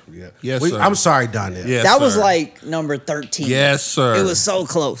 sir. Yeah. Yes, We- sir. I'm sorry, Donnell. Yes, That was sir. like number 13. Yes, sir. It was so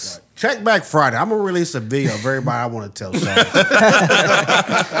close. Check back Friday. I'm gonna release a video of everybody I want to tell. Songs.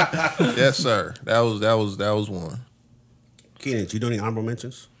 Yes, sir. That was one. Keenan, you do any honorable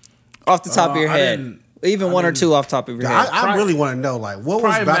mentions? Off the top of your I head. didn't- Even one or two off the top of your head. I really want to know, like, what was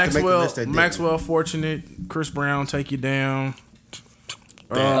Probably about to make the Maxwell. list that didn't? Maxwell, Fortunate, Chris Brown, Take You Down.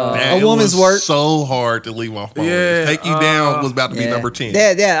 Man, A it Woman's was Work. so hard to leave off my Yeah, list. Take You Down was about to be Yeah. number 10.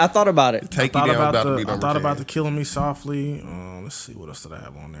 Yeah, I thought about it. Take You Thought Down was about about to the. be I number thought 10. about the Killing Me Softly. Let's see what else did I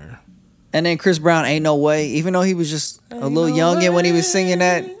have on there. And then Chris Brown, Ain't No Way. Even though he was just a little youngin' when he was singing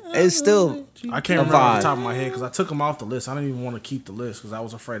that, it's still I can't a remember off vibe. the top of my head because I took them off the list. I didn't even want to keep the list because I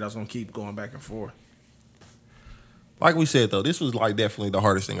was afraid I was going to keep going back and forth. Like we said though, this was like definitely the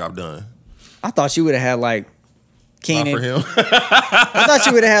hardest thing I've done. I thought you would have had like Not Keenan. for him. I thought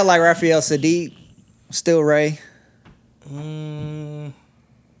you would have had like Raphael Sadiq, Still Ray. I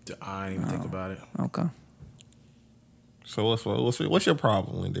didn't even think about it. Okay. So what's your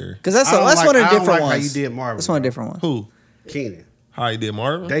problem in there? Because that's I don't one of like- the I don't different like how ones. you did Marvin, That's one of bro. the different ones. Who? Keenan. How he did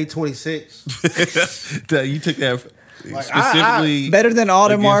Marvin? Day 26. You took that Like, specifically Better than all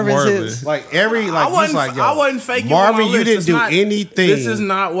the against Marvin's Marvin. hits. Like every like I wasn't, he's like, yo, I wasn't faking Marvin, on my you list. didn't It's do not- anything. This is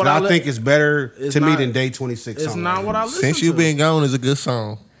not what that I think is better it's to me not- than Day 26. It's song not right what here. I listen Since to. You've Been Gone is a good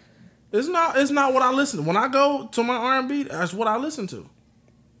song. It's not what I listen to. When I go to my R&B, that's what I listen to.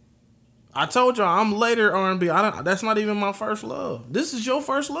 I told y'all I'm later R&B. That's not even my first love. This is your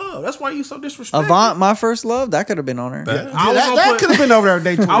first love. That's why you so disrespectful. Avant, my first love, that could have been on there. I was gonna That put- could have been over there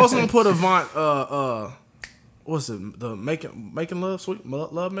Day 26. I was gonna put Avant. What's it? The making love, sweet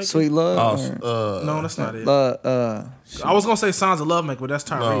love making. Sweet love. No, that's not it. I I was gonna say Signs of Love Making, but that's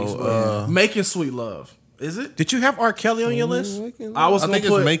Tyrese. No, but making sweet love. Is it? Did you have R. Kelly on your list? I was I gonna think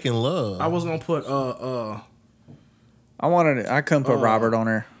put. it's Making Love. I was gonna put. I couldn't put Robert on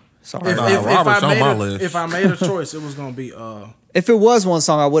there. Sorry. If Robert's on my list. If I made a choice, it was gonna be. If it was one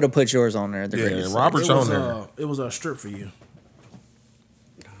song, I would have put yours on there. The Yeah, greatest. Robert's It on was. there. It was a strip for you.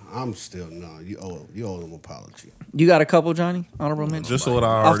 I'm still no. You owe them an apology. You got a couple, Johnny? Honorable mention? Just what I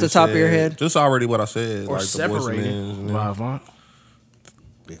Off already the top of your said. head? Just already what I said. Or like the Boyz II separated Men and by them. Avant.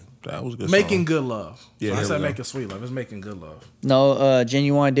 That was a good. Making song. good love. Yeah, So I there said we go. making sweet love. It's making good love. No,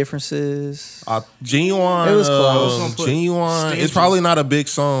 Genuine Differences. Genuine. It was close. I was gonna put Genuine. Stingy. It's probably not a big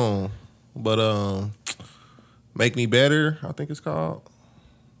song, but Make Me Better. I think it's called.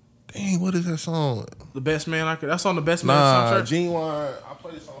 Dang, what is that song? The best man I could. That's on the best man Nah, soundtrack. Genuine. I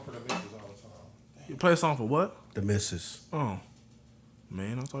play this song for the bitches all the time. You play a song for what? The missus. Oh,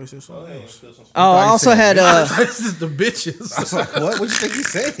 man, I thought you said something else. Oh, I also had. This is the bitches. I was like, what? What you think he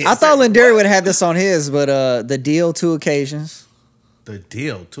said? I thought Lindari would have had this on his, but The Deal, 2 occasions. The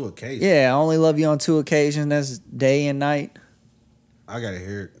Deal, 2 occasions. Yeah, I only love you on 2 occasions. That's day and night. I gotta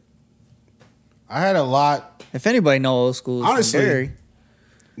hear it. I had a lot. If anybody know old school, Honestly, Lindari.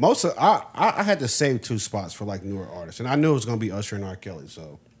 Most of I had to save 2 spots for like newer artists, and I knew it was gonna be Usher and R. Kelly.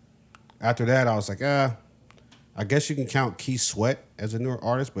 So after that, I was like, I guess you can count Keith Sweat as a newer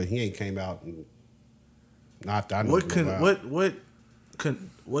artist, but he ain't came out and not that I know.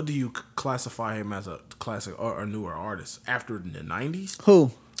 What do you classify him as, a classic or a newer artist after the 90s?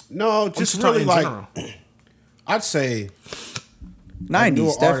 Who? No, just just talking really in like general. I'd say 90s,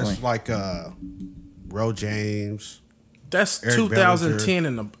 newer definitely. artists like Ro James. That's Eric 2010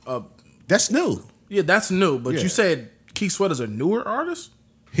 and That's new. yeah, that's new. But Yeah. you said Keith Sweat is a newer artist.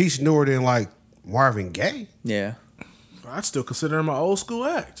 He's newer than like Marvin Gaye. Yeah. I'd still consider him an old school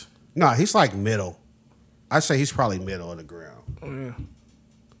act. No, he's like middle. I'd say he's probably middle of the ground. Oh, yeah.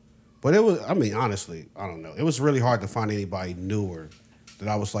 But it was, I mean, honestly, I don't know. It was really hard to find anybody newer that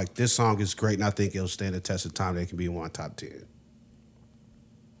I was like, this song is great and I think it'll stand the test of time. They can be in one top 10.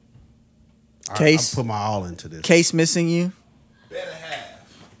 Case? I put my all into this. Case Missing You.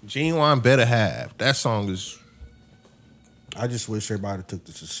 Genuine Better Have. That song is. I just wish everybody took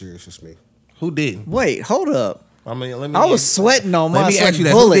this as serious as me. Who didn't? Wait, hold up. I mean, let me. I was sweating on Let my me ask you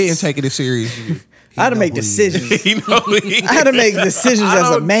that. bullets. Who didn't take it as serious? I had to know make who he is. decisions. You know me. I had to make decisions I as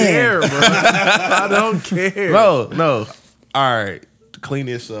a don't man. care, bro. I don't care. No. All right. To clean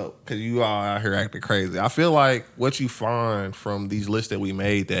this up, because you all out here acting crazy. I feel like what you find from these lists that we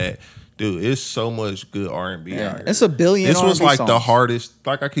made that, dude, it's so much good R&B out here. It's a billion This was R&B like the songs. hardest,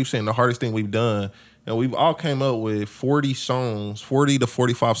 like I keep saying, the hardest thing we've done. And we've all came up with 40 songs, 40 to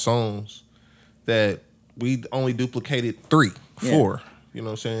 45 songs that we only duplicated 3, 4. You know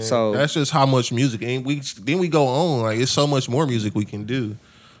what I'm saying? So- that's just how much music. And we go on, like, it's so much more music we can do.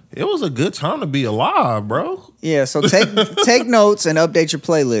 It was a good time to be alive, bro. Yeah, so take notes and update your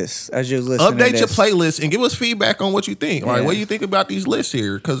playlist as you're listening to Update your this. playlist and give us feedback on what you think. Like, Yeah. what do you think about these lists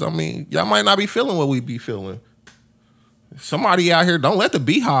here? Because, I mean, y'all might not be feeling what we be feeling. Somebody out here, don't let the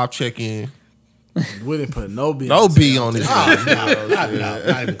Beehive check in. We didn't put no B. No B on this.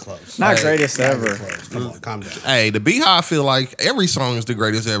 Not even close. Not greatest Not even ever. close. Come on, calm down. Hey, the Beehive feel like every song is the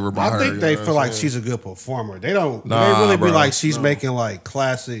greatest ever by her. I think you they know feel what I'm like saying? she's a good performer. They don't. Nah, they really bro. be like she's making like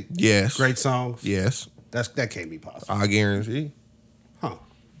classic, Yes. great songs. Yes, That can't be possible. I guarantee. Huh?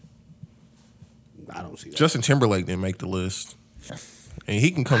 I don't see that. Justin Timberlake didn't make the list, and he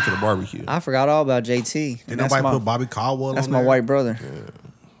can come to the barbecue. I forgot all about JT. Did And that's nobody my, put Bobby Caldwell that's on my there? white brother.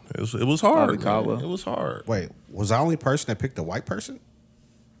 It was hard. Bobby man. Caldwell. It was hard. Wait, was I the only person that picked a white person?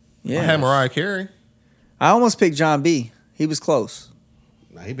 Yeah. I had Mariah Carey. I almost picked John B. He was close.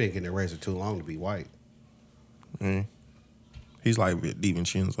 Nah, he been getting a razor too long to be white. He's like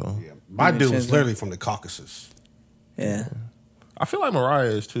DiVincenzo. Yeah, my dude was Vincenzo. literally from the Caucasus. Yeah. I feel like Mariah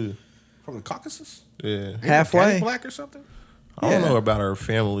is too. From the Caucasus? Yeah. Ain't Halfway. Daddy black or something? I don't Yeah. know about her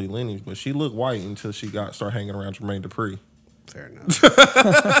family lineage, but she looked white until she started hanging around Jermaine Dupri. Fair enough.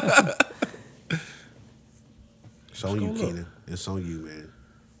 It's on you, Let's go look. Keenan. It's on you, man.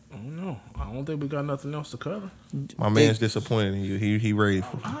 I don't know. I don't think we got nothing else to cover. My man's disappointed in you. He ready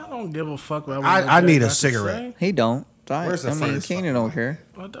for I don't give a fuck about what I need got a to cigarette. He don't. Where's the I mean, first Keenan don't care.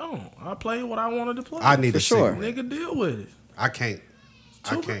 say. I don't. I play what I wanted to play. I need For a sure. cigarette. Nigga, deal with it. I can't.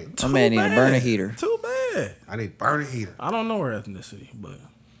 I can't. My man need to bad. burn a heater. Too bad. I need burn a heater. I don't know her ethnicity, but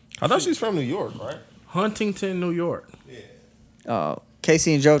I know she's from New York, right? Huntington, New York.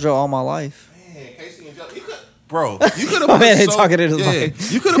 Casey and JoJo all my life. Man, Casey and Joe, bro, you could have My put man ain't talking to his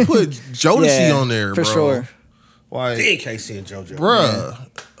mic. you could have put Jodeci Yeah, on there, for bro. sure. Like, Big KC and JoJo. bruh.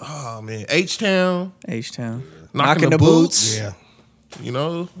 Oh man, H-Town, H-Town. Knocking the Boots. Yeah. You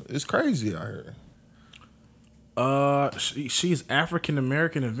know, it's crazy out here. She's African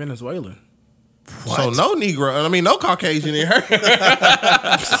American and Venezuelan. So no Negro, I mean no Caucasian in her.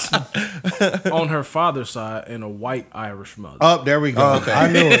 On her father's side, and a white Irish mother. Oh, there we go. Okay.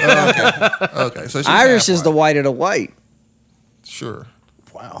 I knew it. Okay, so she's Irish half is the white of the white. Sure.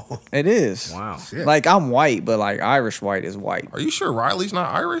 Wow. It is. Wow. Shit. Like I'm white, but like Irish white is white. Are you sure Riley's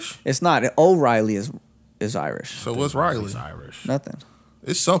not Irish? It's not. O'Reilly is Irish. So what's Riley? He's Irish. Nothing.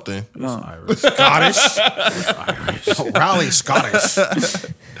 It's something. He's Irish. Scottish. Irish. Riley Scottish.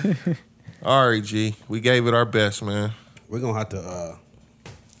 All right, G. We gave it our best, man. We're gonna have to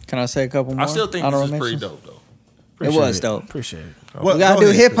Can I say a couple more? I still think this honorable is pretty mentions? dope, though. It was dope. Appreciate it. well, We gotta go do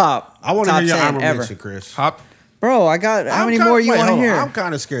ahead, hip Chris. hop. I want to top hear your 10 honorable ever. mention, Chris. Hop. Bro, I got how many more you want to hear? I'm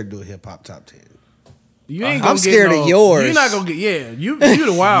kind of scared to do a hip hop top 10. You ain't I'm gonna scared get of no, yours. You're not gonna get. Yeah, you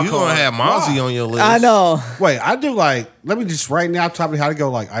the wild You card. gonna have Mozzie on your list? I know. Wait, I do like. Let me just right now tell me how to go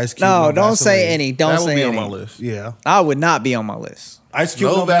like Ice Cube. No, don't say Vaseline. any. Don't That would say be any. on my list. Yeah, I would not be on my list. Ice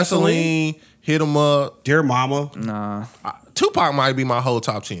Cube. No Vaseline. Hit 'em up. Dear Mama. Nah. Tupac might be my whole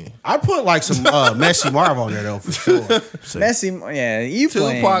top 10. I put like some Messy Marv on there though for sure. Messi, yeah, you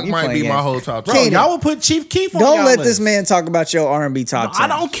playing. Tupac you might playing be my games. whole top 10. Bro, Keenan, y'all would put Chief Keef on. Don't y'all let list. this man talk about your R&B top 10. I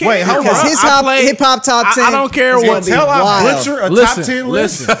don't care. Wait, hold on. Because his hip hop top 10. I don't care is gonna what. be Tell I wild. butcher a Listen, top 10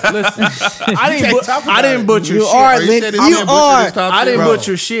 list. listen. talk I about didn't it. butcher You shit. are. You said You it's been butchered are. this top I 10. didn't Bro.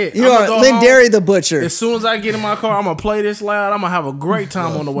 butcher shit. You I'ma are go Lindary home. the Butcher. As soon as I get in my car, I'm gonna play this loud. I'm gonna have a great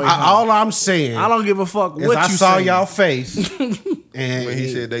time on the way home. All I'm saying I don't give a fuck is what I you saw say. y'all face, and When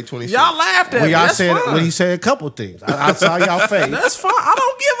he said day 26. Y'all laughed at when me. y'all That's said fine. when he said a couple things, I saw y'all face, That's fine. I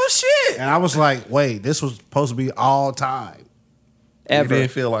don't give a shit. and I was like, wait, this was supposed to be all time. You Ever.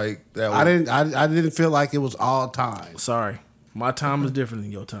 didn't feel like that was. I didn't feel like it was all time, Sorry, my time is different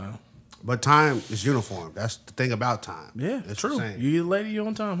than your time. but time is uniform. That's the thing about time. Yeah, it's true. The same. You lady, you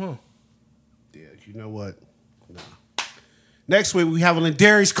on time, huh? Yeah, you know what? Nah. Next week we have a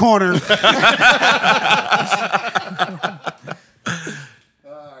Darius Corner.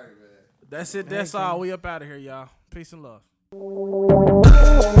 That's it. That's all. We up out of here, y'all. Peace and love.